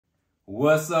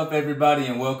What's up, everybody,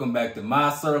 and welcome back to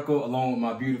my circle along with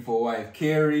my beautiful wife,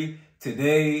 Carrie.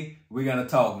 Today, we're going to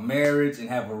talk marriage and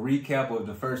have a recap of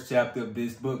the first chapter of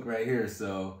this book right here.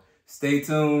 So stay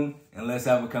tuned and let's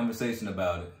have a conversation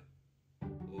about it.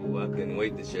 Oh, I couldn't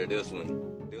wait to share this one.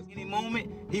 Any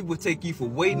moment, he would take you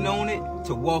from waiting on it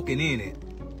to walking in it.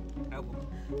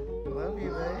 Love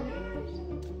you,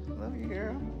 babe. Love you,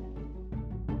 girl.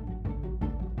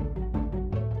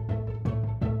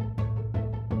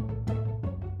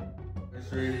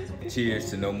 Cheers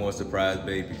to no more surprise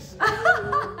babies.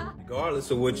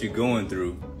 Regardless of what you're going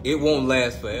through, it won't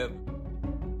last forever.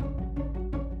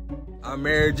 Our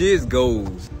marriage is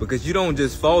goals because you don't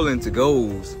just fall into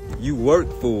goals, you work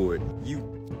for it.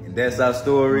 And that's our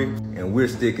story, and we're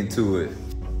sticking to it.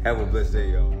 Have a blessed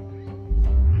day, y'all.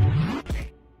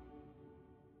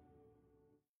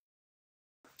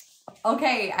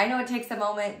 Okay, I know it takes a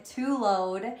moment to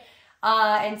load,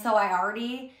 and so I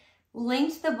already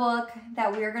linked the book that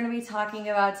we're going to be talking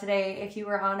about today. If you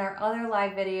were on our other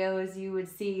live videos, you would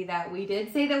see that we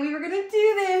did say that we were going to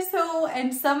do this.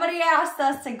 And somebody asked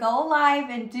us to go live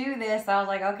and do this. I was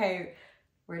like, okay,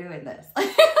 we're doing this.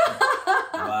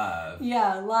 Live.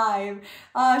 Yeah, live.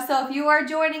 So if you are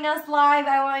joining us live,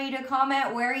 I want you to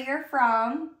comment where you're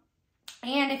from.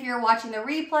 And if you're watching the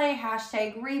replay,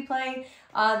 hashtag replay.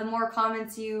 The more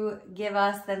comments you give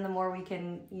us, then the more we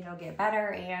can, get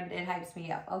better, and it hypes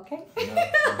me up, okay?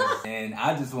 And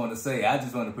I just want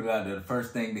to put it out there, the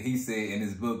first thing that he said in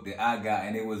his book that I got,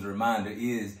 and it was a reminder,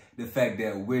 is the fact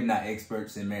that we're not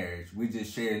experts in marriage. We're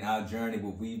just sharing our journey,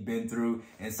 what we've been through,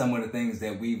 and some of the things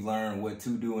that we've learned what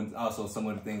to do, and also some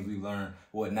of the things we've learned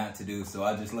what not to do. So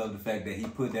I just love the fact that he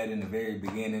put that in the very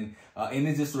beginning. And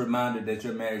it's just a reminder that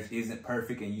your marriage isn't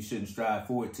perfect, and you shouldn't strive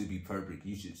for it to be perfect.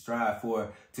 You should strive for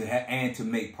to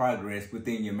make progress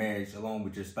within your marriage along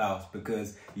with your spouse,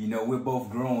 because we're both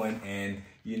growing, and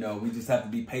we just have to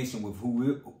be patient with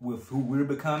who we're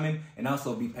becoming, and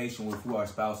also be patient with who our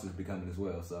spouse is becoming as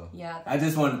well. So yeah, I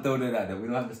just want to throw that out there. We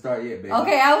don't have to start yet, baby.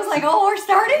 Okay, I was like, oh, we're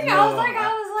starting. No, I was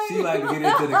like, she like to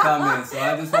get into the comments, so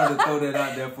I just want to throw that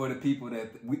out there for the people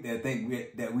that we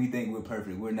think we're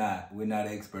perfect. We're not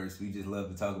experts. We just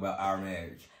love to talk about our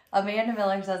marriage. Amanda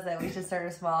Miller says that we should start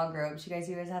a small group. You guys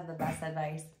have the best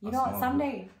advice. You know what?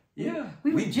 Someday. Yeah.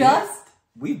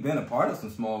 We've been a part of some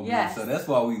small groups, yes. So that's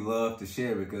why we love to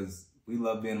share, because we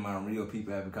love being around real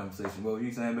people having conversation. What were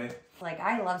you saying, babe? Like,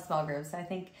 I love small groups. I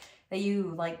think that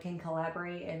you can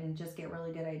collaborate and just get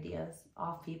really good ideas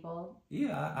off people.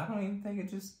 Yeah, I don't even think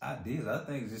it's just ideas. I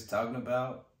think it's just talking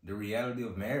about the reality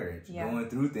of marriage, going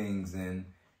through things and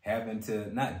having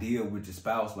to not deal with your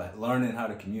spouse, like learning how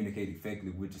to communicate effectively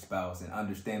with your spouse and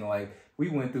understanding. Like, we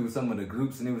went through some of the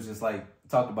groups, and it was just like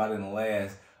talked about in the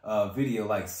last video,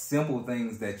 like simple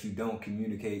things that you don't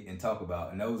communicate and talk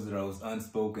about, and those are those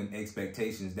unspoken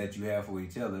expectations that you have for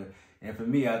each other. And for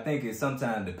me, I think it's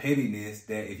sometimes the pettiness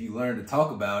that if you learn to talk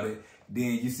about it,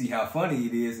 then you see how funny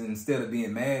it is, and instead of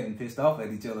being mad and pissed off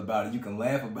at each other about it, you can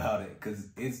laugh about it, because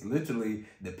it's literally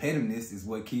the pettiness is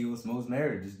what kills most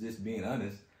marriages, just being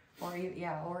honest. Or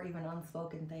even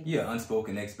unspoken things. Yeah,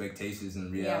 unspoken expectations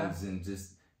and realities, and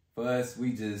just for us,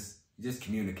 we just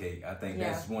communicate. I think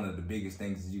that's one of the biggest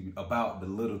things about the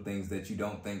little things that you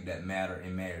don't think that matter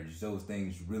in marriage. Those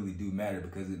things really do matter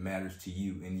because it matters to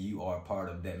you, and you are part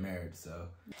of that marriage. So,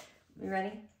 you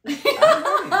ready? I'm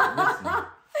ready.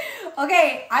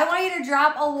 Okay, I want you to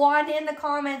drop a 1 in the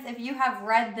comments if you have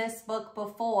read this book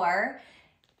before.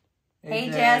 Hey,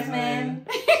 Jasmine.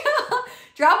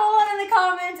 Drop a 1 in the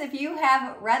comments if you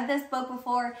have read this book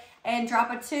before, and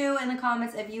drop a 2 in the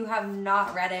comments if you have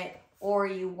not read it or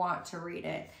you want to read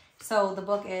it. So the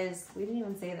book is, we didn't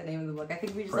even say the name of the book. I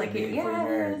think we just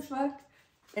this book.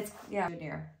 It's,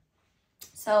 near.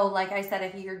 So like I said,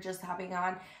 if you're just hopping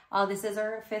on, this is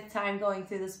our 5th time going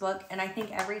through this book. And I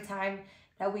think every time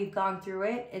that we've gone through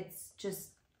it, it's just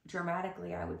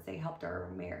dramatically, I would say, helped our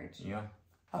marriage. Yeah.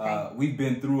 Okay. We've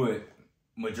been through it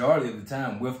majority of the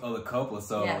time with other couples.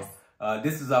 So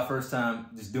this is our first time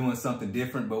just doing something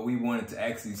different, but we wanted to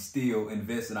actually still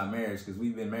invest in our marriage, because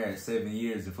we've been married 7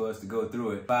 years, and for us to go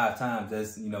through it 5 times,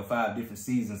 that's 5 different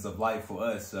seasons of life for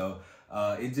us. So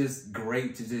it's just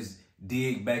great to just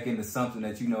dig back into something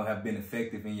that have been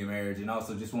effective in your marriage, and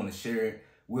also just want to share it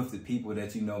with the people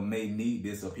that may need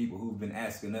this, or people who've been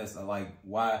asking us like,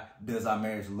 why does our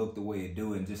marriage look the way it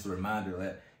do? And just a reminder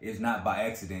that it's not by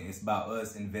accident. It's about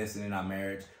us investing in our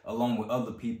marriage along with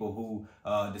other people who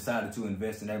decided to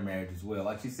invest in their marriage as well.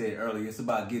 Like she said earlier, it's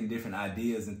about getting different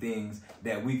ideas and things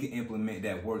that we can implement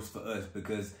that works for us,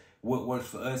 because what works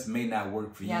for us may not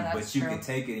work for you, that's but you true. can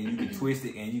take it and you can twist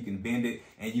it and you can bend it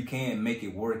and you can make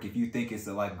it work if you think it's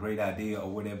a like great idea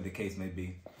or whatever the case may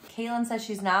be. Caitlin says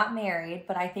she's not married,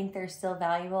 but I think there's still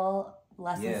valuable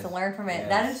lessons to learn from it. Yes.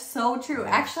 That is so true. Yes.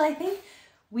 Actually, I think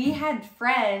we had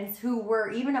friends who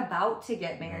were even about to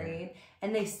get married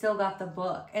and they still got the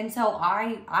book. And so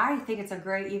I think it's a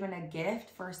great, even a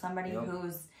gift for somebody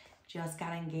who's just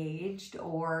got engaged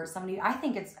or somebody. I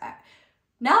think it's,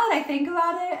 now that I think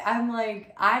about it, I'm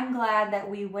like, I'm glad that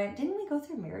we went, didn't we go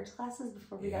through marriage classes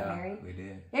before we got married? We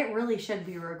did. It really should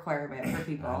be a requirement for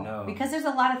people. I know. Because there's a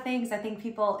lot of things I think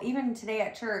people, even today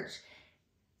at church,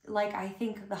 like I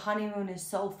think the honeymoon is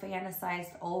so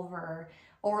fantasized over,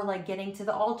 or like getting to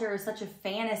the altar is such a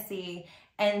fantasy,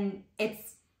 and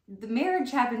it's, the marriage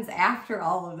happens after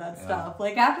all of that stuff.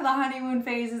 Like after the honeymoon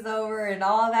phase is over and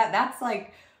all of that, that's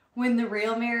like when the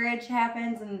real marriage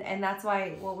happens, and that's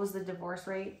why, what was the divorce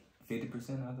rate?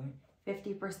 50%, I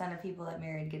think. 50% of people that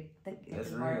married get That's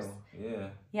divorced. real. Yeah.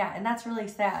 Yeah, and that's really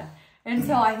sad. And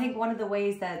so I think one of the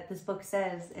ways that this book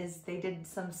says is they did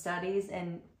some studies,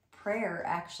 and prayer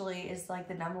actually is like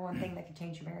the #1 thing that can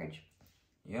change your marriage.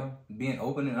 Yeah, being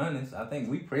open and honest. I think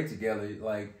we pray together,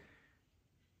 like,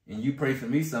 and you pray for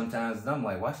me sometimes, and I'm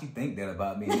like, why she think that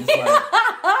about me? And it's like,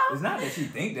 it's not that she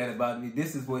think that about me.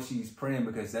 This is what she's praying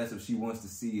because that's what she wants to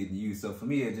see in you. So for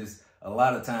me, it just, a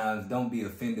lot of times, don't be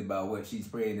offended by what she's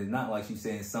praying. It's not like she's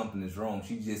saying something is wrong.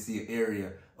 She just see an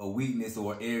area of weakness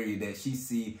or area that she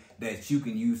see that you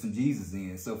can use some Jesus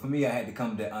in. So for me, I had to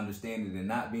come to that understanding and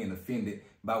not being offended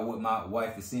by what my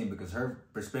wife is seeing, because her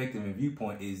perspective and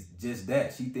viewpoint is just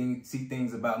that. She see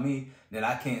things about me that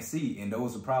I can't see, and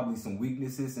those are probably some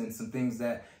weaknesses and some things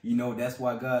that, you know, that's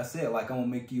why God said, like, I'm gonna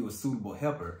make you a suitable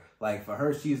helper. Like for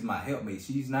her, she is my helpmate.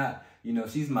 She's not, you know,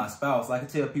 she's my spouse. Like I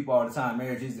tell people all the time,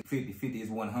 marriage isn't 50-50,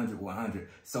 it's 100-100.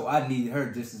 So I need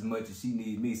her just as much as she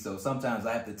needs me. So sometimes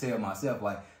I have to tell myself,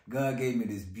 like, God gave me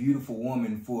this beautiful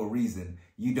woman for a reason.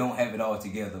 You don't have it all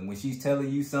together. When she's telling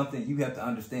you something, you have to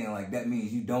understand, like, that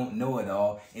means you don't know it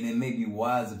all. And it may be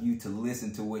wise of you to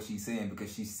listen to what she's saying,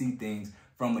 because she see things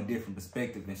from a different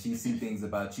perspective, and she see things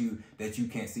about you that you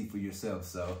can't see for yourself.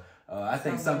 So I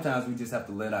think sometimes we just have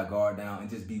to let our guard down and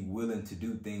just be willing to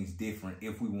do things different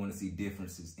if we want to see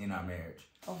differences in our marriage.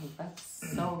 Oh,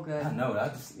 that's so good. I know.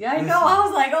 I know. I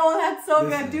was like, oh, that's so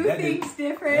good. Do things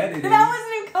different. That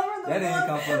wasn't even come from the book. That didn't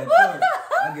come from the book.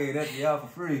 I gave that to y'all for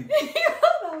free.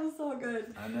 That was so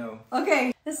good. I know.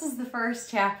 Okay, this is the first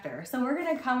chapter. So we're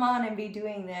going to come on and be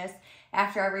doing this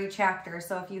after every chapter.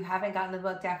 So if you haven't gotten the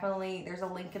book, definitely, there's a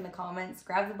link in the comments.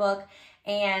 Grab the book.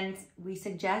 And we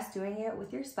suggest doing it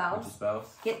with your spouse. With your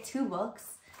spouse. Get 2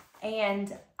 books.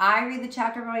 And I read the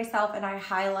chapter by myself and I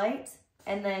highlight.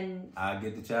 And then I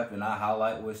get the chapter and I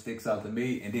highlight what sticks out to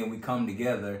me. And then we come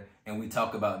together and we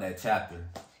talk about that chapter.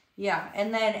 Yeah.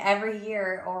 And then every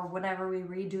year or whenever we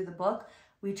redo the book,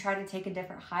 we try to take a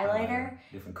different highlighter.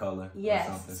 Different color. Yes.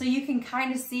 Or something. So you can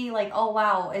kind of see like, oh,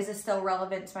 wow, is this still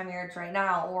relevant to my marriage right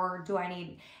now? Or do I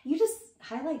need, you just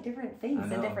highlight different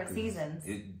things in different seasons.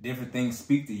 Different things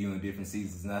speak to you in different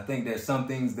seasons. And I think there's some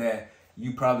things that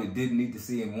you probably didn't need to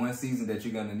see in one season that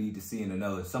you're going to need to see in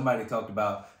another. Somebody talked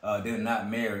about they're not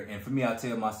married. And for me, I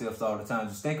tell myself all the time,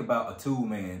 just think about a tool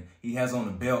man. He has on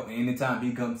a belt, and anytime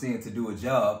he comes in to do a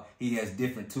job, he has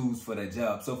different tools for that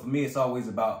job. So for me, it's always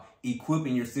about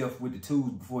equipping yourself with the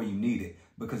tools before you need it.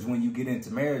 Because when you get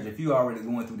into marriage, if you're already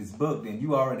going through this book, then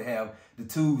you already have the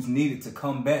tools needed to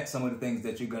combat some of the things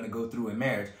that you're going to go through in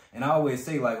marriage. And I always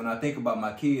say, like, when I think about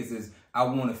my kids, is I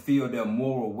want to fill their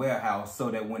moral warehouse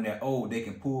so that when they're old, they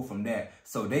can pull from that.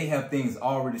 So they have things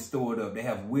already stored up. They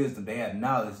have wisdom. They have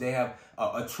knowledge. They have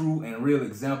a true and real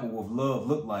example of love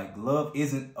look like. Love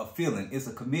isn't a feeling. It's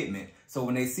a commitment. So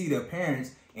when they see their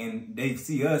parents and they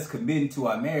see us committing to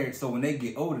our marriage, so when they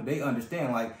get older, they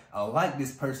understand, like, I like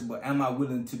this person, but am I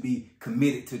willing to be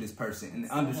committed to this person? And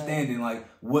understanding, like,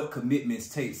 what commitments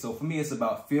take. So for me, it's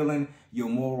about filling your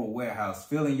moral warehouse,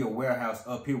 filling your warehouse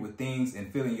up here with things,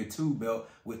 and filling your tool belt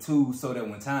with tools so that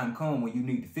when time comes, when you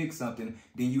need to fix something,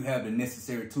 then you have the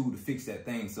necessary tool to fix that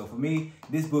thing. So for me,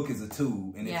 this book is a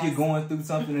tool. And if you're going through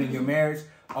something in your marriage,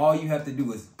 all you have to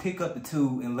do is pick up the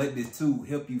tool and let this tool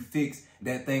help you fix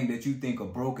that thing that you think are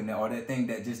broken, or that thing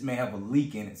that just may have a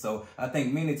leak in it. So I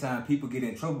think many times people get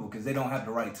in trouble because they don't have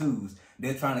the right tools.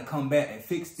 They're trying to come back and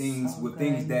fix things with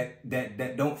things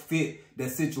that don't fit the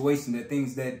situation, that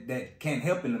things that can't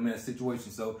help in a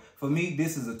situation. So for me,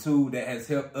 this is a tool that has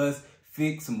helped us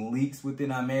fix some leaks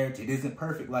within our marriage. It isn't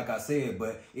perfect, like I said,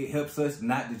 but it helps us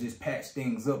not to just patch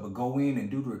things up, but go in and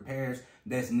do the repairs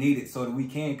that's needed so that we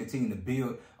can continue to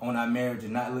build on our marriage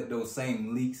and not let those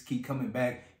same leaks keep coming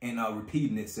back and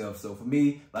repeating itself. So for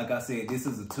me, like I said, this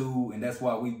is a tool, and that's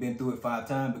why we've been through it 5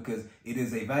 times, because it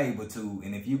is a valuable tool.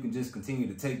 And if you can just continue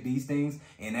to take these things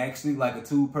and actually, like a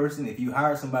tool person, if you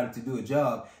hire somebody to do a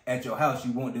job at your house,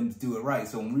 you want them to do it right.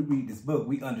 So when we read this book,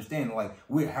 we understand like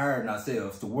we're hiring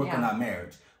ourselves to work on our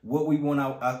marriage. What we want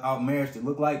our marriage to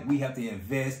look like, we have to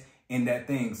invest in that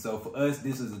thing. So for us,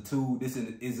 this is a tool. This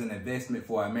is an investment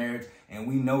for our marriage, and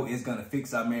we know it's going to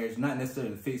fix our marriage. Not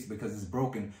necessarily fix because it's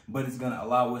broken, but it's going to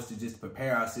allow us to just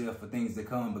prepare ourselves for things to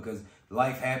come, because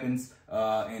life happens,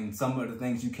 and some of the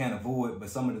things you can't avoid, but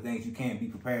some of the things you can't be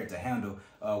prepared to handle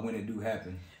when it do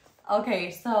happen.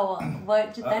 Okay, so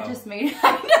what that just made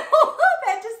I know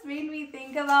that just made me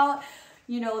think about,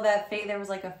 you know, that there was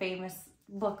like a famous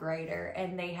book writer,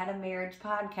 and they had a marriage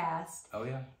podcast. Oh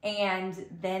yeah. And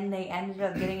then they ended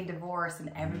up getting a divorce,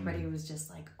 and everybody was just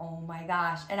like, oh my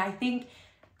gosh. And I think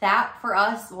that for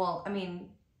us, well, I mean,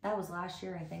 that was last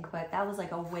year, I think, but that was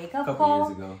like a wake-up call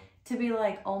years ago. To be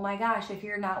like, oh my gosh, if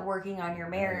you're not working on your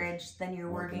marriage, then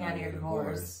you're working on your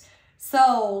divorce.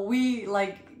 So we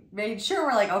like made sure,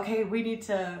 we're like, okay, we need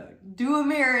to do a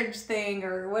marriage thing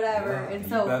or whatever. Yeah, and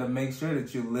so you gotta make sure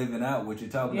that you're living out what you're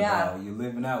talking about. You're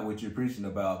living out what you're preaching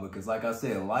about, because like I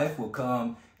said, life will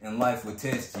come and life will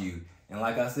test you. And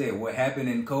like I said, what happened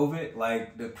in COVID,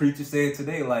 like the preacher said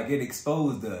today, like it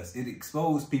exposed us. It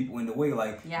exposed people in the way,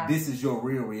 like this is your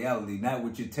real reality, not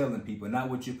what you're telling people, not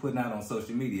what you're putting out on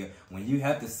social media. When you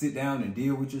have to sit down and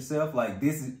deal with yourself, like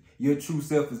this is, your true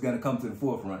self is going to come to the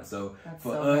forefront. So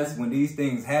for us, when these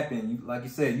things happen, like you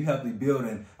said, you have to be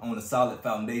building on a solid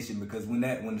foundation, because when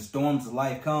the storms of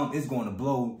life come, it's going to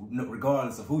blow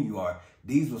regardless of who you are.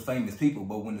 These was famous people,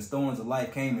 but when the storms of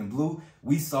life came and blew,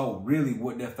 we saw really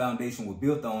what their foundation was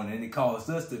built on, and it caused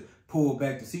us to pull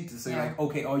back the seat to say, like,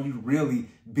 okay, are you really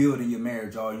building your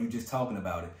marriage, or are you just talking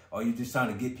about it? Or are you just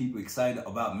trying to get people excited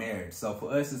about marriage? So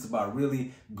for us, it's about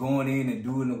really going in and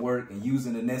doing the work and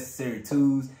using the necessary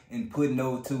tools and putting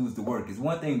those tools to work. It's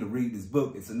one thing to read this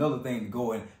book. It's another thing to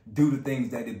go and do the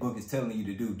things that the book is telling you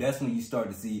to do. That's when you start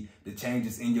to see the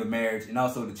changes in your marriage, and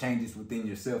also the changes within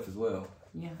yourself as well.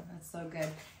 Yeah, that's so good.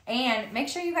 And make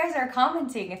sure you guys are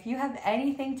commenting. If you have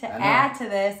anything to add to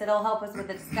this, it'll help us with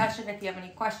the discussion. If you have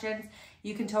any questions,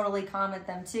 you can totally comment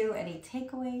them too. Any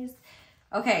takeaways?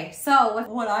 Okay, so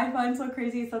what I find so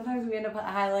crazy is sometimes we end up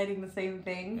highlighting the same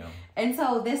thing. Yeah. And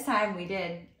so this time we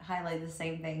did highlight the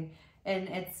same thing.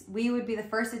 And we would be the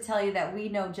first to tell you that we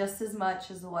know just as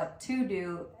much as what to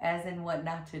do as in what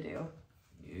not to do.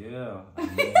 Yeah. I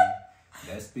mean,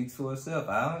 that speaks for itself.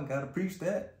 I don't got to preach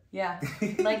that. Yeah,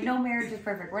 like no marriage is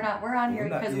perfect. We're on here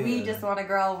because we just want to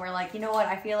grow. And we're like, you know what?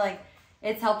 I feel like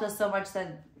it's helped us so much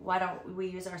that why don't we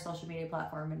use our social media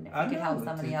platform, and if we can help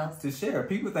somebody else to share.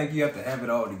 People think you have to have it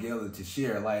all together to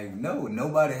share. Like, no,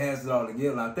 nobody has it all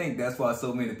together. And I think that's why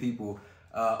so many people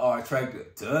are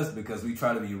attracted to us, because we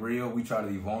try to be real, we try to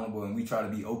be vulnerable, and we try to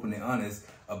be open and honest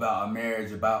about our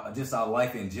marriage, about just our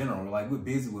life in general. Like, we're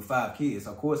busy with 5 kids.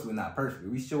 Of course, we're not perfect.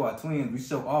 We show our twins. We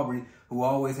show Aubrey, who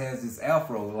always has this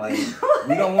afro. Like,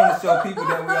 we don't want to show people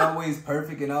that we're always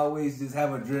perfect and always just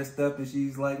have her dressed up. And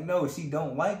she's like, no, she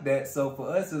don't like that. So for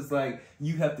us, it's like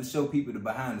you have to show people the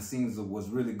behind the scenes of what's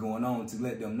really going on to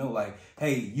let them know, like,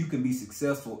 hey, you can be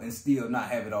successful and still not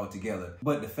have it all together.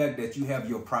 But the fact that you have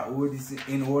your priorities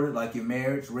in order, like your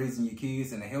marriage, raising your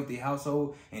kids in a healthy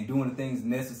household, and doing the things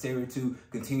necessary to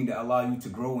continue to allow you to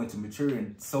grow and to mature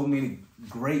in so many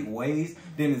great ways,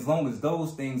 then as long as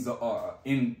those things are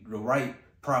in the right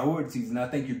priorities, and I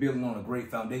think you're building on a great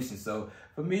foundation. So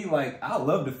for me, like, I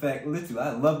love the fact, literally,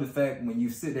 I love the fact when you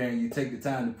sit there and you take the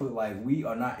time to put, like, we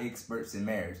are not experts in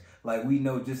marriage. Like, we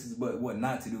know just as what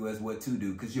not to do as what to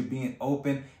do, because you're being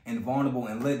open and vulnerable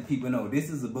and letting people know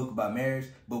this is a book about marriage,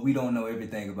 but we don't know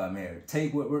everything about marriage.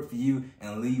 Take what worked for you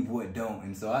and leave what don't.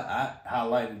 And so I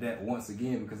highlighted that once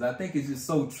again, because I think it's just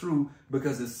so true,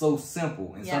 because it's so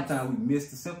simple, and sometimes we miss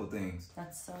the simple things.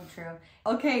 That's so true.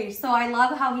 Okay, so I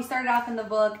love how we started off in the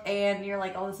book, and you're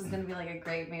like, oh, this is going to be like a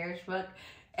great marriage book.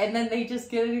 And then they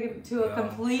just get into a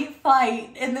complete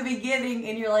fight in the beginning,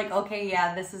 and you're like, okay,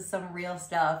 yeah, this is some real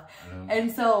stuff.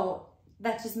 And so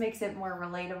that just makes it more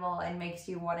relatable and makes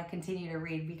you want to continue to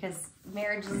read, because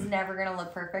marriage is never going to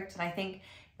look perfect. And I think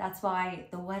that's why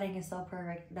the wedding is so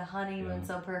perfect, the honeymoon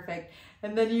so perfect.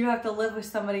 And then you have to live with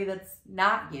somebody that's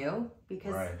not you,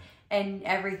 because and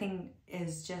everything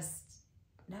is just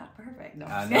not perfect. No,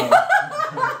 I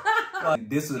know. Like,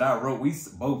 this is what I wrote. We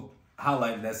both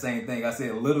highlighted that same thing. I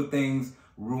said little things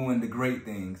ruin the great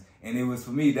things. And it was,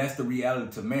 for me, that's the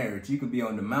reality to marriage. You can be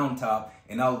on the mountaintop,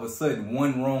 and all of a sudden,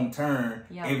 one wrong turn,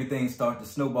 everything starts to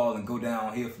snowball and go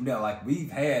downhill from there. Like,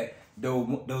 we've had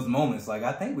those moments. Like,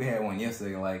 I think we had one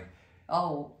yesterday. Like,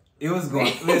 oh, it was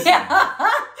going. Listen, yeah.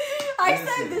 I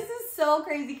said this is so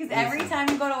crazy because every time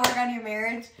you go to work on your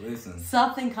marriage,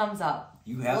 something comes up.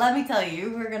 Let me tell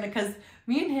you, because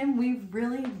me and him, we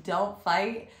really don't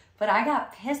fight. But I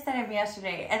got pissed at him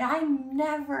yesterday, and I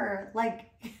never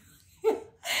like. So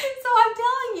I'm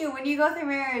telling you, when you go through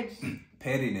marriage,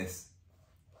 pettiness.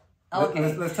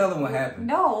 Okay. Let's tell them what happened.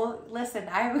 No, listen,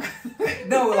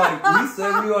 No, like, we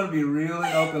said we want to be real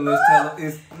and open. Let's tell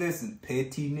them. Listen,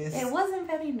 pettiness. It wasn't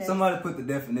pettiness. Somebody put the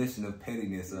definition of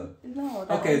pettiness up. No,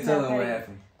 okay, tell them what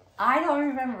happened. I don't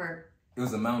remember. It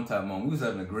was a mountaintop moment. We was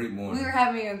having a great morning. We were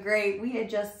having a great, we had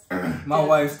just... My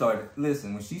wife started,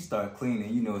 listen, when she started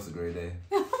cleaning, you know it's a great day.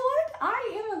 What?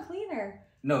 I am a cleaner.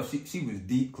 No, she was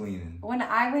deep cleaning. When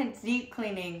I went deep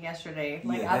cleaning yesterday,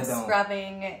 like I'm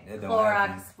scrubbing,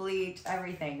 Clorox, bleach,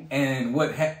 everything. And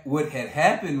what had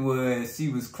happened was she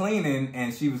was cleaning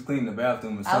and she was cleaning the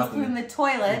bathroom or something. I was cleaning the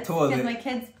toilet. Because my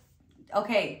kids,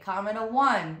 okay, comment a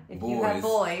 1 if you have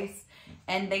boys.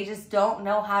 And they just don't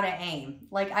know how to aim.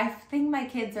 Like, I think my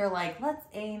kids are like, let's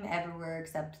aim everywhere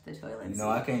except the toilet seat. You know,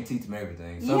 I can't teach them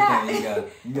everything. Something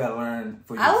you gotta learn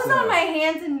for yourself. I was on my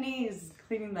hands and knees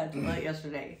cleaning that toilet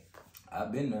yesterday.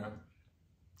 I've been there.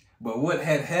 But what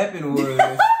had happened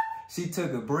was she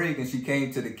took a break and she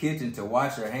came to the kitchen to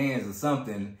wash her hands or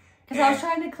something. Because I was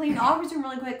trying to clean Aubrey's room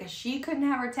really quick because she couldn't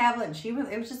have her tablet and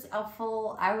it was just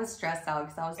I was stressed out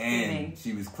because I was cleaning. And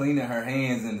she was cleaning her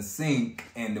hands in the sink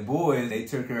and the boys, they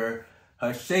took her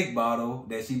shake bottle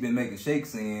that she'd been making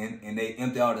shakes in and they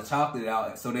emptied all the chocolate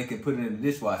out so they could put it in the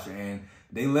dishwasher and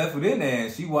they left it in there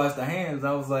and she washed her hands.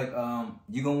 I was like,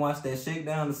 you gonna wash that shake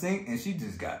down the sink? And she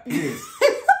just got pissed.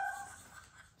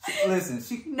 Listen,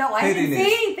 No, I didn't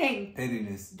say anything.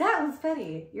 Pettiness. That was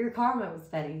petty. Your comment was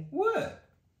petty. What?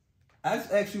 I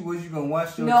just asked you, was you gonna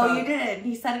wash your No, you didn't.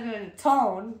 He said it in a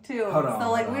tone, too. Hold on,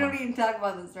 so, we don't even talk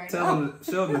about this right now.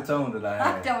 Show them the tone that I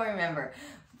had. I don't remember.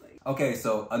 Okay,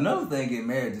 so another thing in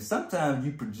marriage is sometimes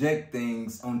you project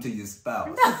things onto your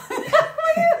spouse.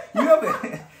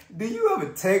 Do you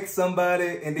ever text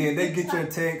somebody and then they get your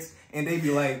text and they be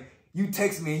like, you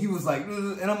text me and you was like,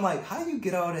 and I'm like, how you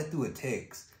get all that through a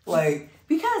text? Like,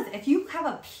 because if you have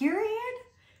a period,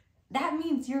 that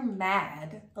means you're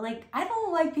mad. Like, I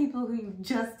don't like people who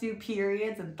just do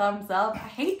periods and thumbs up. I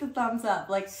hate the thumbs up.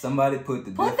 Like, somebody put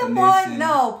the one.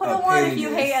 No, put a 1 if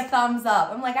you hate a thumbs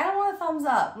up. I'm like, I don't want a thumbs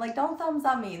up. Like, don't thumbs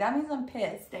up me. That means I'm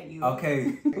pissed at you.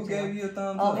 Okay, who gave you a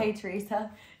thumbs up? Oh, hey,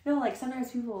 Teresa. No, like,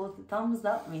 sometimes people will thumbs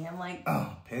up me. I'm like,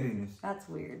 oh, pettiness. That's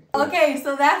weird. Okay,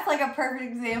 so that's like a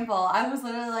perfect example. I was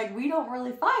literally like, we don't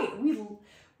really fight.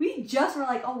 We just were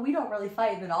like, oh, we don't really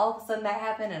fight. And then all of a sudden that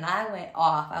happened and I went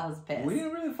off. I was pissed. We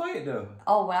didn't really fight though.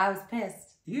 Oh, when I was pissed.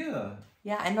 Yeah.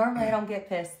 Yeah, and normally I don't get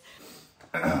pissed.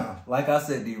 Like I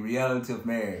said, the reality of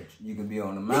marriage. You can be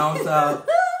on the mountaintop,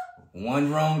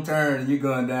 one wrong turn, and you're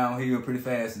going downhill pretty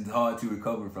fast and it's hard to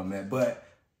recover from that. But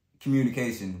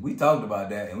communication, we talked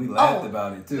about that and we laughed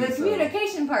about it too. The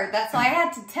communication part, so I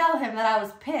had to tell him that I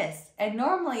was pissed. And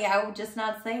normally I would just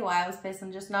not say why I was pissed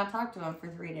and just not talk to him for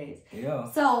 3 days.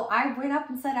 Yeah. So I went up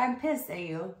and said, I'm pissed at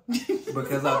you.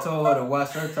 Because I told her to wash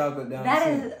her chocolate down.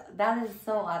 That is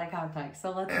so out of context.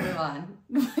 So let's move on.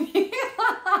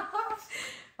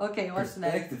 Okay, what's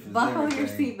next? Buckle your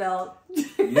seatbelt.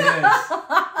 Yes.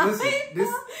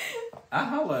 Listen, I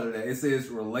highlighted that. It says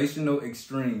relational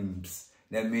extremes.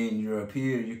 That means you're up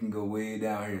here, you can go way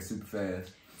down here super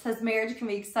fast. It says marriage can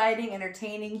be exciting,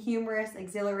 entertaining, humorous,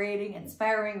 exhilarating,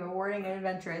 inspiring, rewarding, and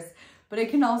adventurous. But it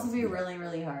can also be really,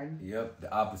 really hard. Yep, the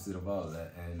opposite of all of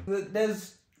that. And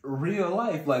that's real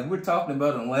life. Like, we're talking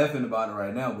about it and laughing about it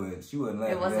right now, but she wasn't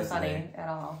laughing. It wasn't funny at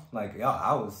all. Like,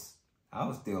 I was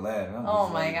still laughing. Oh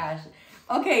my gosh.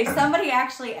 Okay, somebody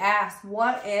actually asked,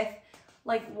 what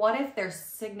if their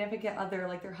significant other,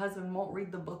 like their husband, won't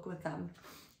read the book with them?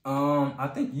 I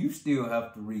think you still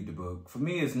have to read the book. For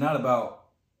me, it's not about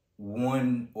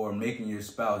one or making your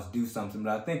spouse do something,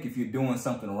 but I think if you're doing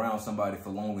something around somebody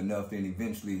for long enough, then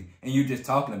eventually, and you're just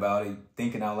talking about it,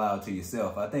 thinking out loud to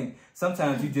yourself, I think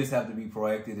sometimes you just have to be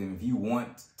proactive. And if you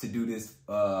want to do this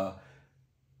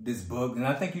book, and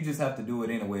I think you just have to do it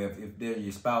anyway. If they're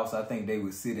your spouse, I think they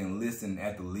would sit and listen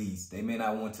at the least. They may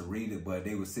not want to read it, but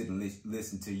they would sit and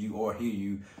listen to you or hear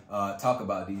you talk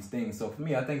about these things. So for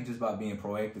me, I think it's just about being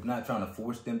proactive, not trying to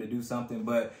force them to do something,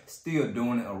 but still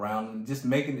doing it around them, just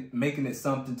making it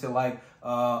something to like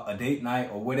a date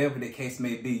night or whatever the case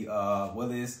may be.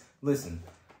 Whether it's, listen,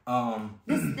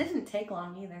 This didn't take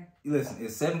long either. Listen,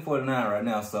 it's 7:49 right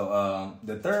now, so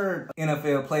the third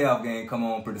NFL playoff game come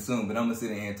on pretty soon. But I'm gonna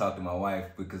sit in here and talk to my wife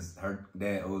because her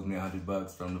dad owes me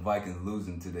 $100 from the Vikings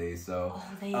losing today. So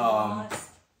they lost.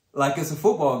 Like it's a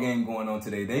football game going on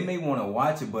today. They may want to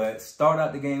watch it, but start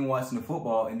out the game watching the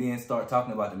football and then start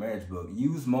talking about the marriage book.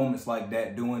 Use moments like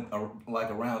that doing like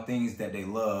around things that they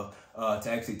love to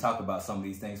actually talk about some of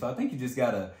these things. So I think you just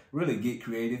got to really get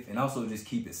creative and also just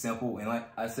keep it simple. And like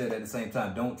I said, at the same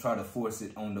time, don't try to force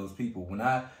it on those people. When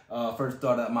I first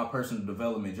started out my personal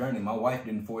development journey, my wife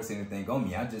didn't force anything on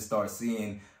me. I just started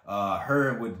seeing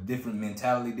her with different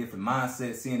mentality, different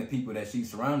mindset, seeing the people that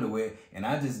she's surrounded with. And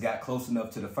I just got close enough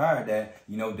to the fire that,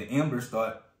 you know, the embers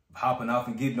start hopping off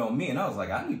and getting on me. And I was like,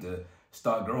 I need to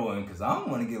start growing because I don't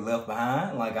want to get left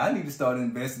behind. Like, I need to start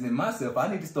investing in myself. I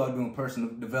need to start doing personal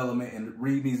development and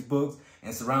read these books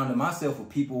and surrounding myself with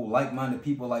people, like-minded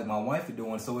people like my wife are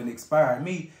doing. So it inspired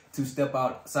me to step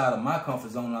outside of my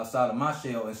comfort zone, outside of my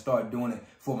shell, and start doing it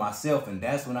for myself. And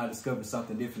that's when I discovered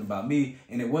something different about me.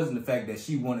 And it wasn't the fact that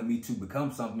she wanted me to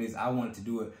become something. I wanted to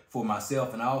do it for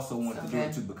myself. And I also wanted to do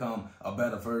it to become a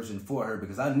better version for her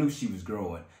because I knew she was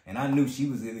growing. And I knew she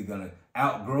was either going to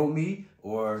outgrow me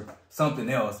or something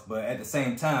else. But at the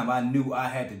same time, I knew I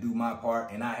had to do my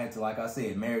part. And I had to, like I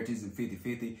said, marriage isn't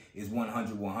 50-50. It's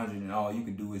 100-100. And all you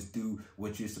can do is do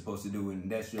what you're supposed to do.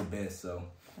 And that's your best. So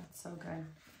that's so good.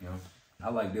 You know,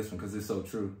 I like this one because it's so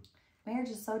true. Marriage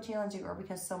is so challenging, or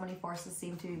because so many forces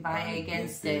seem to be vying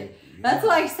against it. Yeah. That's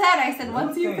what I said. I said,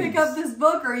 once you pick up this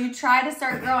book or you try to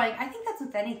start growing, I think that's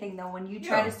with anything, though. When you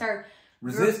try to start...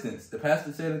 Resistance. The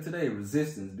pastor said it today.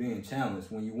 Resistance, being challenged.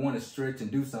 When you want to stretch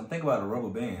and do something. Think about a rubber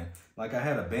band. Like, I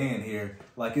had a band here.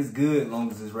 Like, it's good as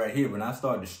long as it's right here. When I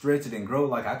start to stretch it and grow,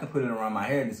 like, I can put it around my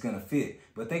hair and it's going to fit.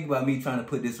 But think about me trying to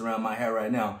put this around my hair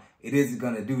right now. It isn't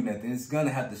going to do nothing. It's going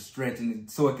to have to stretch and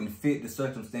so it can fit the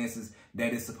circumstances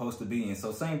that it's supposed to be in.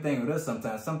 So same thing with us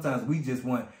sometimes. Sometimes we just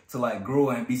want to like grow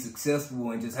and be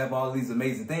successful and just have all these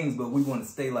amazing things, but we want to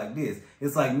stay like this.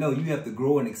 It's like, no, you have to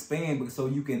grow and expand so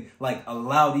you can like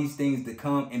allow these things to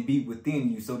come and be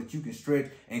within you so that you can stretch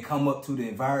and come up to the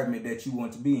environment that you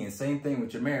want to be in. Same thing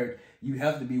with your marriage. You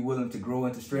have to be willing to grow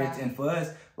and to stretch. Yeah. And for us,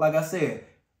 like I said,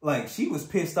 like, she was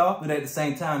pissed off, but at the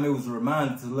same time, it was a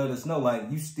reminder to let us know, like,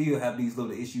 you still have these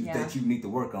little issues that you need to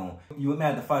work on. You might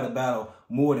have to fight a battle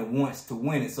more than once to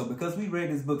win it. So because we read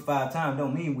this book 5 times,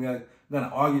 don't mean we're going to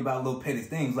argue about little petty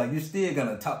things. Like, you're still going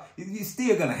to talk. It's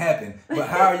still going to happen. But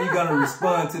how are you going to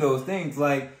respond to those things?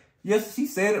 Like, yes, she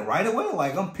said it right away.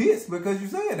 Like, I'm pissed because you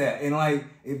said that. And, like,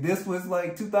 if this was,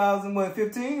 like,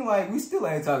 2015, like, we still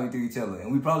ain't talking to each other.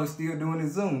 And we probably still doing it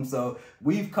Zoom. So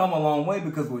we've come a long way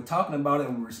because we're talking about it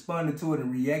and we're responding to it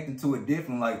and reacting to it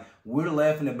different. Like, we're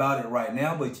laughing about it right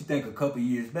now, but you think a couple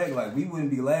years back, like, we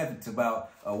wouldn't be laughing to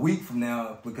about a week from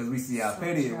now because we see how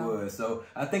petty it was. So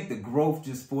I think the growth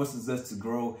just forces us to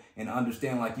grow and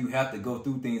understand, like, you have to go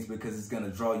through things because it's going to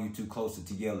draw you two closer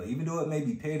together. Even though it may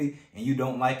be petty and you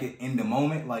don't like it in the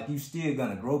moment, like, you still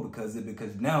going to grow because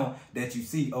now that you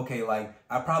see, okay, like,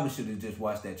 I probably should have just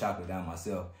washed that chocolate down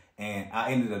myself. And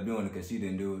I ended up doing it because she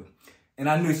didn't do it. And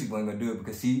I knew she wasn't going to do it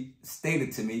because she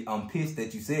stated to me, I'm pissed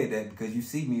that you said that because you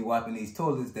see me wiping these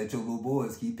toilets that your little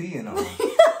boys keep peeing on.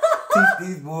 Teach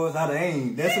these boys how to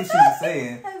aim. That's what she was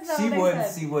saying.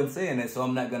 She wasn't saying that, so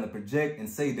I'm not going to project and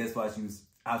say that's why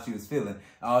how she was feeling.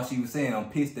 All she was saying, I'm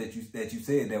pissed that you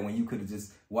said that when you could have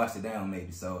just washed it down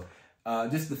maybe. So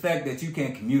just the fact that you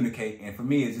can't communicate, and for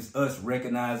me, it's just us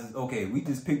recognizing, okay, we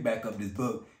just picked back up this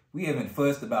book. We haven't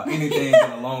fussed about anything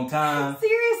in a long time.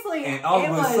 Seriously. And all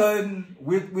of a sudden,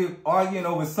 we're arguing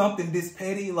over something this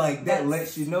petty. Like, that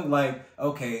lets you know, like,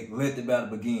 okay, let the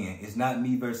battle begin. It's not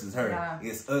me versus her. Yeah.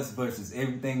 It's us versus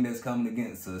everything that's coming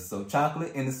against us. So,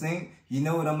 chocolate in the sink, you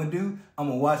know what I'm going to do? I'm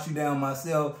going to wash you down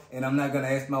myself, and I'm not going to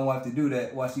ask my wife to do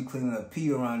that while she cleaning up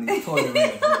pee around these toilet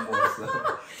ramps no more.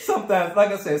 So, sometimes,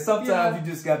 like I said, sometimes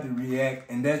you just got to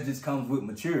react, and that just comes with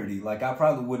maturity. Like, I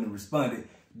probably wouldn't have responded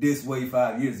this way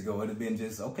 5 years ago. It'd have been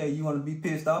just, okay, you want to be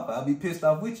pissed off? I'll be pissed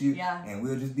off with you. Yeah. And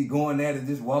we'll just be going at it,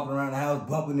 just walking around the house,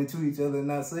 bumping into each other and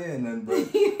not saying nothing.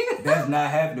 But that's not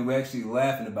happening. We're actually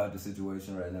laughing about the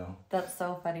situation right now. That's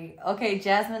so funny. Okay,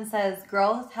 Jasmine says,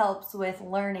 growth helps with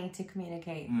learning to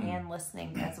communicate and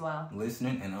listening as well.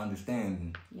 Listening and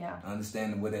understanding. Yeah.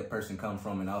 Understanding where that person comes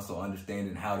from and also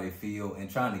understanding how they feel and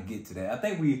trying to get to that. I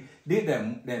think we did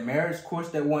that marriage course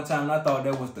that one time, and I thought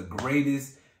that was the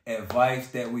greatest advice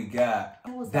that we got.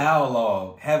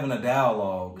 Dialogue, having a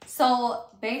dialogue. So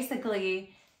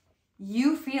basically,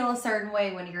 you feel a certain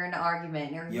way when you're in an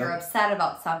argument or you're upset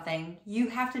about something, you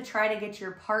have to try to get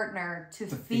your partner to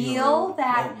feel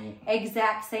that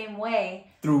exact same way.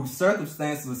 Through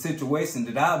circumstances or situations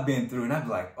that I've been through, and I'd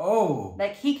be like, oh.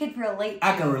 Like he could relate to.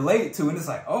 I can relate to, and it's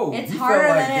like, oh. It's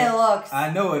harder than it looks.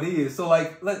 I know it is. So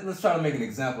like, let's try to make an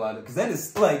example out of it. Because that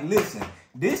is like, listen,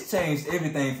 this changed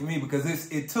everything for me because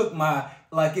it took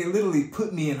it literally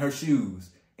put me in her shoes.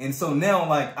 And so now,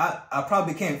 like, I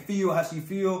probably can't feel how she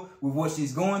feel with what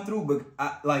she's going through,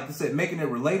 but like I said, making it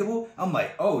relatable, I'm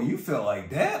like, oh, you feel like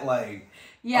that? Like,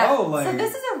 yeah. Oh, like, so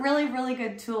this is a really, really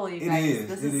good tool, you guys.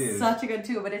 It is such a good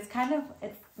tool, but it's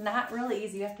not really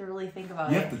easy. You have to really think about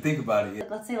it. You have to think about it.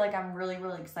 Let's say, like, I'm really,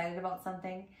 really excited about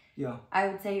something. Yeah. I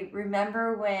would say,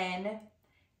 remember when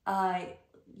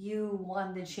you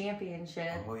won the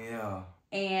championship. Oh, yeah.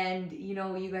 And, you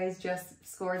know, you guys just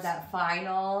scored that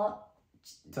final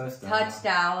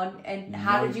touchdown, and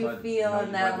how did you feel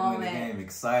in that moment? Game,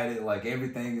 excited, like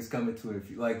everything is coming to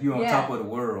it. Like you're on top of the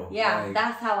world. Yeah, like,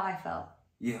 that's how I felt.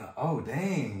 Yeah. Oh,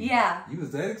 dang. Yeah. You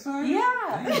was that excited?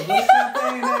 Yeah. Dang, what's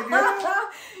champagne, that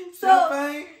girl?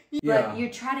 Champagne? Yeah. But you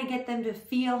try to get them to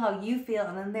feel how you feel,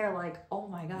 and then they're like, "Oh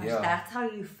my gosh, that's how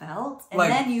you felt," and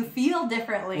then you feel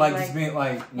differently. Like just being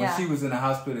like when she was in the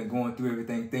hospital and going through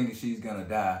everything, thinking she's gonna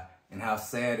die, and how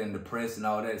sad and depressed and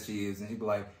all that she is, and she'd be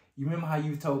like, "You remember how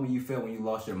you told me you felt when you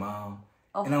lost your mom?"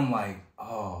 Oh. And I'm like,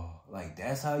 "Oh, like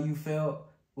that's how you felt."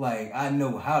 Like I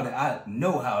know how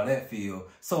that feel.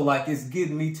 So like it's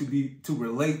getting me to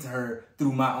relate to her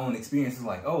through my own experiences.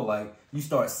 Like, oh, like you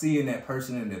start seeing that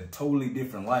person in a totally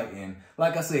different light. And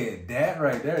like I said, that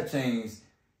right there changed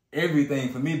everything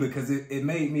for me because it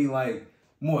made me like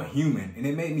more human, and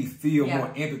it made me feel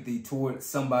more empathy towards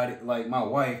somebody like my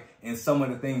wife and some of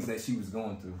the things that she was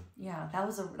going through. Yeah,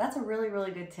 that's a really,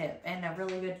 really good tip and a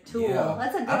really good tool. Yeah.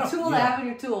 That's a good tool to have in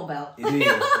your tool belt. It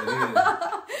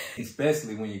is.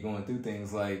 Especially when you're going through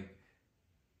things like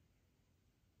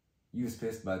you was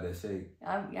pissed about that shake.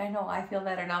 I know. I feel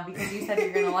better now because you said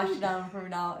you're gonna wash it down from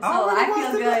now. So I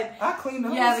feel good. I cleaned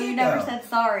up. Yeah, but you never said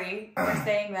sorry for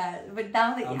saying that. But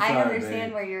now that I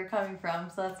understand where you're coming from,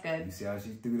 so that's good. You see how she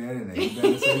threw that in there? You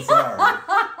better say sorry.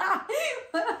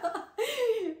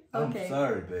 Okay. I'm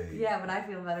sorry, babe. Yeah, but I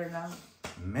feel better now.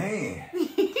 Man.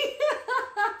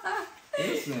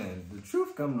 Listen, the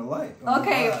truth coming to light.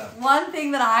 Okay, one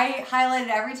thing that I highlighted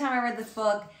every time I read this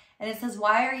book, and it says,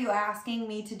 "Why are you asking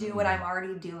me to do what I'm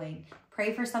already doing?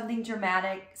 Pray for something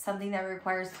dramatic, something that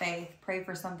requires faith. Pray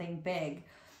for something big."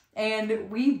 And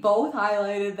we both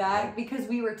highlighted that because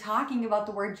we were talking about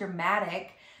the word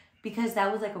dramatic, because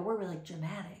that was like a word, we're like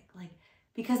dramatic. Like,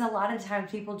 because a lot of times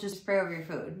people just pray over your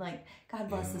food. Like, God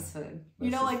bless this food.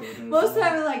 You know, like most of the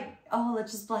time we're like, oh,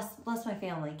 let's just bless my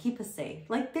family. Keep us safe.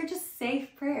 Like, they're just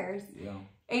safe prayers. Yeah.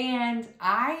 And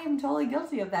I am totally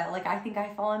guilty of that. Like, I think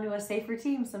I fall into a safe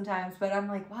routine sometimes, but I'm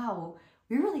like, wow,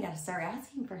 we really got to start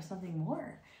asking for something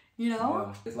more, you know?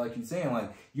 Yeah. It's like you're saying,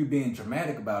 like, you being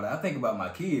dramatic about it. I think about my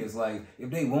kids, like, if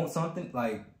they want something,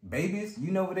 like, babies,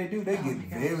 you know what they do? They get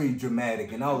very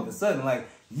dramatic, and all of a sudden, like,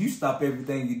 you stop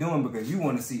everything you're doing because you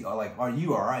want to see, like, are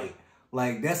you all right?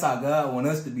 Like, that's how God want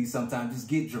us to be sometimes. Just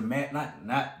get dramatic,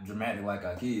 not dramatic like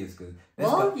our kids, because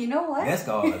you know what? That's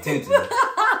called attention.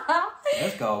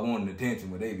 That's called wanting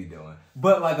attention, what they be doing.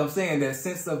 But like I'm saying, that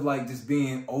sense of like just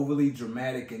being overly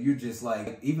dramatic, and you're just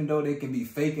like, even though they can be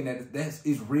faking that's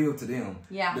real to them.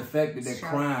 Yeah. The fact that they're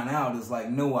crying out is like,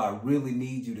 no, I really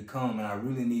need you to come, and I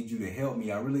really need you to help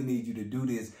me. I really need you to do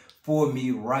this for me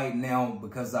right now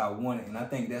because I want it. And I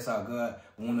think that's how God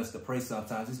wants us to pray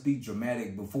sometimes. Just be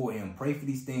dramatic before him. Pray for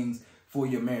these things for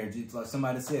your marriage. It's like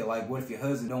somebody said, like, what if your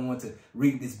husband don't want to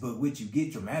read this book with you?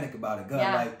 Get dramatic about it.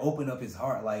 God, like, open up his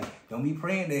heart. Like, don't be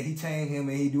praying that he change him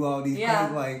and he do all these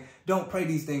things. Like, don't pray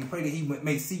these things. Pray that he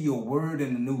may see your word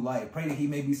in a new light. Pray that he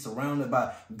may be surrounded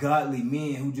by godly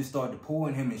men who just start to pour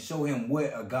in him and show him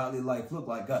what a godly life look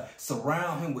like. God,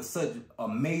 surround him with such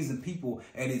amazing people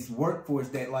at his workforce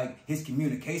that, like, his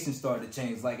communication start to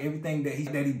change. Like, everything that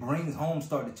he brings home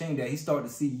start to change. That he start to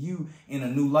see you in a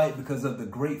new light because of the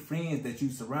great friends that you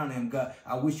surround him. God,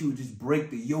 I wish you would just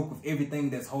break the yoke of everything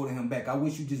that's holding him back. I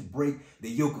wish you just break the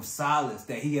yoke of silence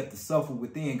that he had to suffer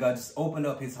within. God, just open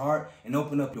up his heart and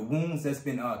open up the wounds that's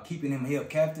been keeping him held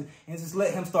captive, and just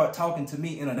let him start talking to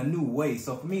me in a new way.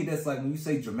 So for me, that's like when you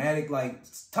say dramatic, like,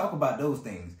 talk about those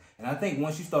things. And I think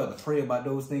once you start to pray about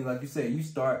those things, like you said, you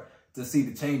start to see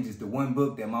the changes. The one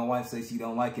book that my wife says she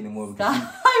don't like anymore because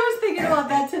I was thinking about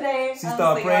that today. She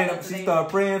started praying. She started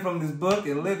praying from this book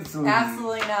and literally.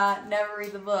 Absolutely not. Never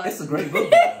read the book. It's a great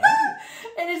book.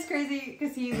 And it's crazy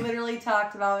because he literally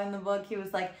talked about in the book. He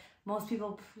was like, most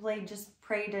people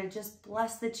pray to just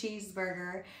bless the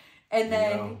cheeseburger. And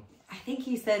then I think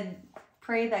he said,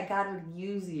 pray that God would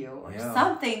use you or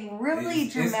something really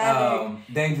dramatic.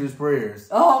 It's, Dangerous Prayers.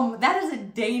 Oh, that is a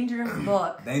dangerous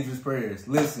book. Dangerous Prayers.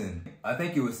 Listen, I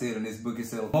think it was said in this book, it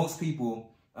said most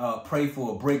people pray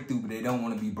for a breakthrough, but they don't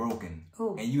want to be broken.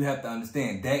 Ooh. And you have to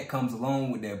understand that comes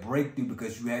along with that breakthrough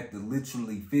because you have to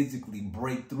literally physically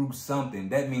break through something.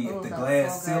 That means if the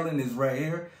glass ceiling is right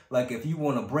here, like if you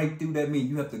want to break through, that means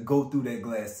you have to go through that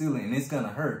glass ceiling, and it's gonna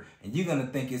hurt, and you're gonna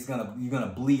think you're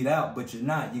gonna bleed out, but you're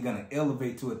not. You're gonna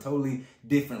elevate to a totally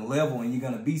different level, and you're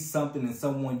gonna be something and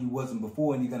someone you wasn't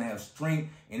before, and you're gonna have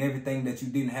strength and everything that you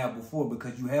didn't have before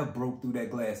because you have broke through that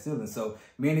glass ceiling. So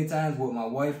many times what my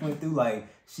wife went through, like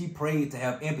she prayed to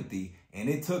have empathy. And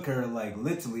it took her like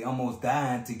literally almost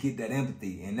dying to get that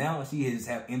empathy. And now she just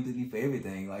have empathy for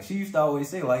everything. Like she used to always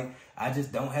say, like, I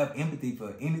just don't have empathy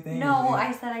for anything. No,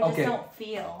 I said I just don't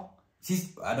feel.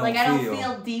 I don't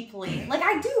feel deeply. Like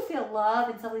I do feel love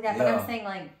and stuff like that. But I'm saying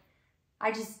like,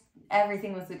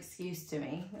 everything was an excuse to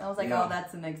me. I was like, oh,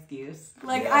 that's an excuse.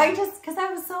 Like because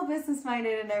I was so business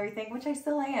minded and everything, which I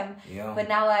still am. Yeah. But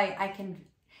now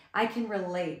I can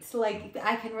relate. Like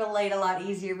I can relate a lot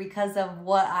easier because of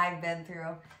what I've been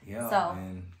through. Yeah, so.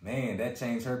 and man, that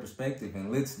changed her perspective.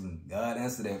 And literally, God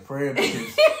answered that prayer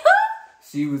because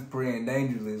she was praying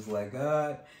dangerously. It's like,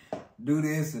 God, do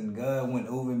this, and God went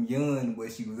over and beyond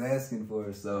what she was asking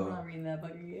for. So I'm not reading that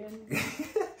book again.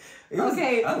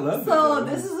 Okay, I love it. So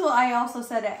this is what I also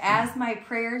said. As my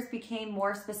prayers became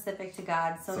more specific to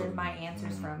God, so did my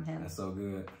answers from Him. That's so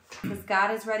good. Because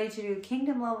God is ready to do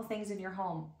kingdom level things in your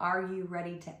home. Are you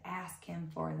ready to ask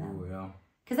Him for them? Ooh, yeah.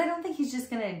 Because I don't think He's just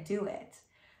gonna do it.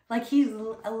 Like He's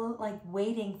like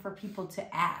waiting for people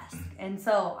to ask, and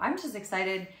so I'm just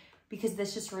excited. Because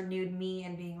this just renewed me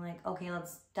and being like, okay,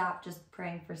 let's stop just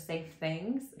praying for safe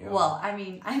things. Yeah. Well, I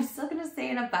mean, I'm still going to stay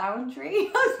in a boundary.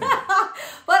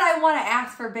 But I want to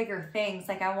ask for bigger things.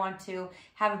 Like, I want to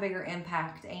have a bigger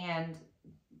impact. And,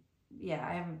 yeah,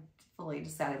 I haven't fully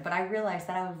decided. But I realized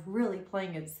that I was really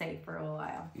playing it safe for a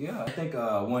while. Yeah, I think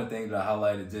one thing that I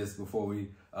highlighted just before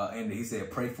we ended, he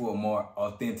said, pray for a more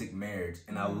authentic marriage.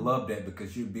 And I love that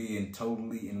because you're being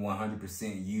totally and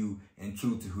 100% you and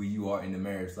true to who you are in the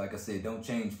marriage. Like I said, don't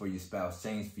change for your spouse,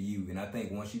 change for you. And I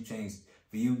think once you change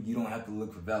for you, you don't have to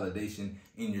look for validation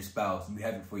in your spouse. You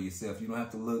have it for yourself. You don't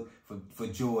have to look for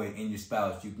joy in your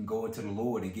spouse. You can go into the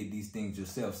Lord and get these things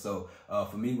yourself. So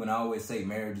for me, when I always say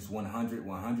marriage is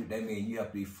 100, that means you have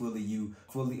to be fully you,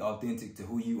 fully authentic to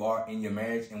who you are in your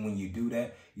marriage. And when you do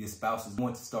that, your spouse is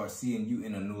going to start seeing you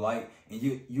in a new light. And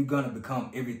you're going to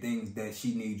become everything that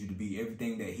she needs you to be,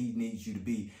 everything that he needs you to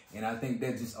be. And I think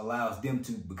that just allows them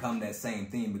to become that same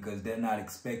thing because they're not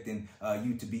expecting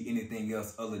you to be anything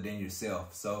else other than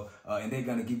yourself. So, and they're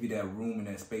going to give you that room and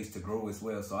that space to grow as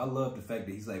well. So I love the fact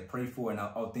that he's like, pray for an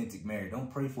authentic marriage.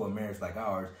 Don't pray for a marriage like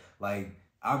ours. Like,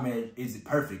 our marriage isn't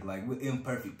perfect. Like, we're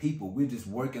imperfect people. We're just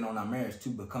working on our marriage to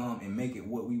become and make it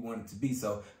what we want it to be.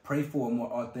 So pray for a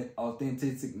more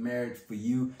authentic marriage for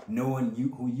you, knowing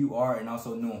who you are and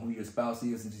also knowing who your spouse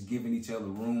is and just giving each other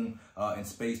room and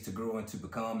space to grow and to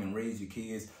become and raise your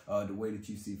kids the way that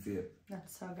you see fit.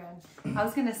 That's so good. I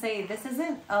was going to say, this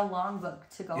isn't a long book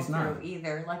to go through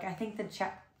either. Like, I think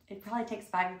it probably takes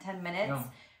 5 to 10 minutes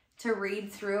to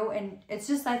read through. And it's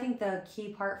just, I think the key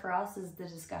part for us is the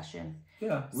discussion.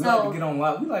 Yeah, we like to get on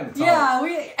live. We like to talk.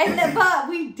 Yeah, but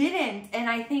we didn't. And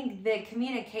I think the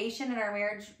communication in our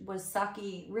marriage was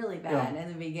sucky really bad in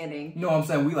the beginning. No, I'm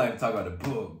saying we like to talk about the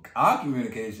book. Our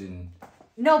communication.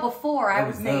 No, before I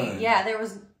would say, there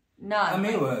was none. I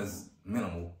mean, it was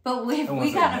minimal. But if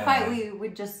we got in a fight, we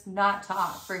would just not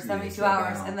talk for 72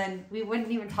 hours. And then we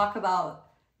wouldn't even talk about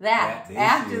that.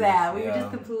 After that, we would just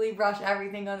completely brush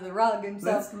everything under the rug. And so,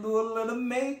 let's do a little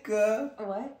makeup.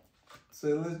 What?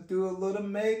 So let's do a little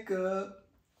makeup.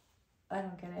 I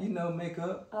don't get it. You know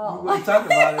makeup. Oh. We wouldn't talk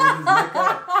about it. It was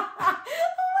makeup.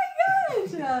 Oh my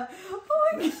gosh. Oh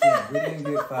my gosh. We didn't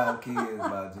get 5 kids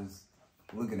by just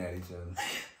looking at each other.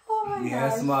 Oh my gosh. We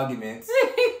had some arguments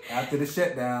after the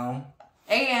shutdown.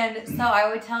 And so I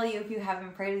would tell you, if you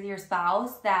haven't prayed with your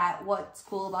spouse, that what's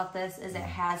cool about this is it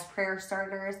has prayer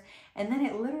starters. And then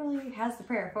it literally has the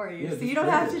prayer for you. Yeah, so you don't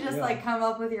have to just like come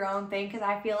up with your own thing. Because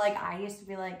I feel like I used to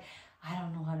be like, I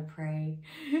don't know how to pray.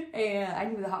 And I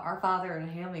knew Our Father and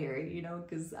Hail Mary, you know,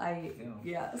 because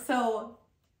So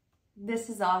this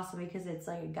is awesome because it's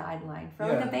like a guideline for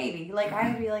like a baby. Like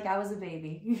I feel like I was a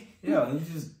baby. Yeah, and you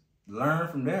just learn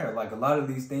from there. Like a lot of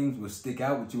these things will stick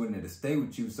out with you and it'll stay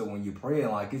with you. So when you're praying,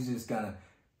 like it's just gonna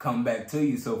come back to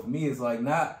you. So for me, it's like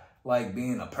like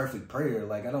being a perfect prayer.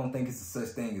 Like, I don't think it's a such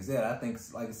thing as that. I think,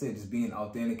 like I said, just being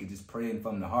authentic and just praying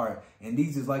from the heart. And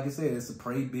these is, like I said, it's a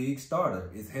pray big starter.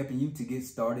 It's helping you to get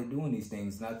started doing these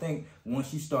things. And I think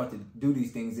once you start to do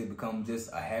these things, it becomes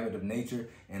just a habit of nature.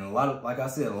 And a lot of, like I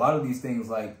said, a lot of these things,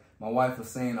 like my wife was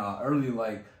saying earlier,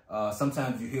 like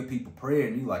sometimes you hear people pray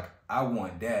and you like, I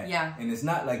want that. Yeah. And it's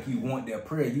not like you want that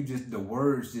prayer. You just, the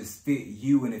words just fit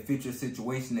you and it fits your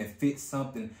situation. It fits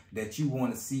something that you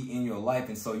want to see in your life.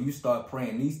 And so you start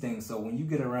praying these things. So when you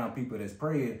get around people that's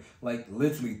praying, like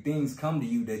literally things come to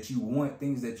you that you want,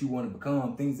 things that you want to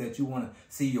become, things that you want to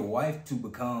see your wife to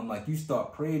become. Like you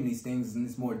start praying these things and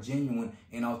it's more genuine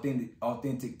and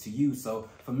authentic to you. So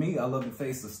for me, I love the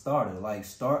face of starter. Like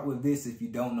start with this if you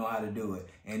don't know how to do it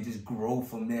and just grow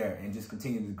from there and just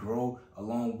continue to grow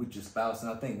along with your spouse.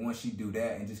 And I think once you do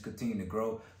that and just continue to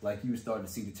grow, like you start to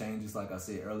see the changes, like I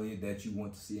said earlier, that you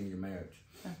want to see in your marriage.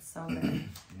 That's so good.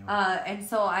 Yeah. And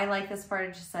so I like this part.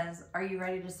 It just says, are you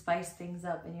ready to spice things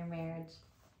up in your marriage?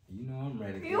 You know I'm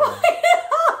ready. You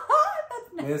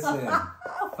Listen,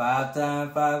 5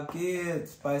 times 5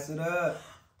 kids, spice it up.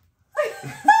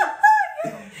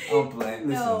 I'm playing.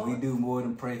 Listen, we do more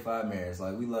than pray for our marriage.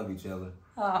 Like, we love each other.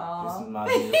 Aww. This is my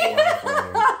beautiful wife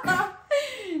right here.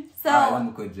 So, all right, I'm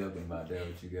gonna quit joking about that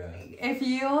with you guys. If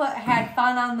you had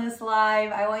fun on this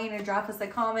live, I want you to drop us a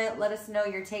comment. Let us know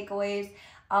your takeaways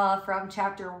from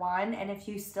chapter 1. And if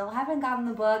you still haven't gotten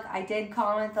the book, I did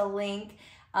comment the link.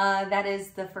 That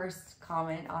is the first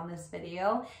comment on this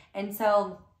video. And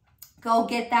so go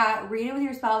get that. Read it with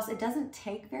your spouse. It doesn't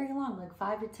take very long, like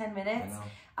 5 to 10 minutes.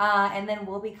 And then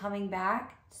we'll be coming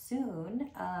back soon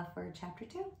for chapter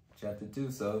 2. Chapter 2.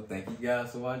 So thank you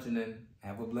guys for watching and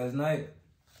have a blessed night.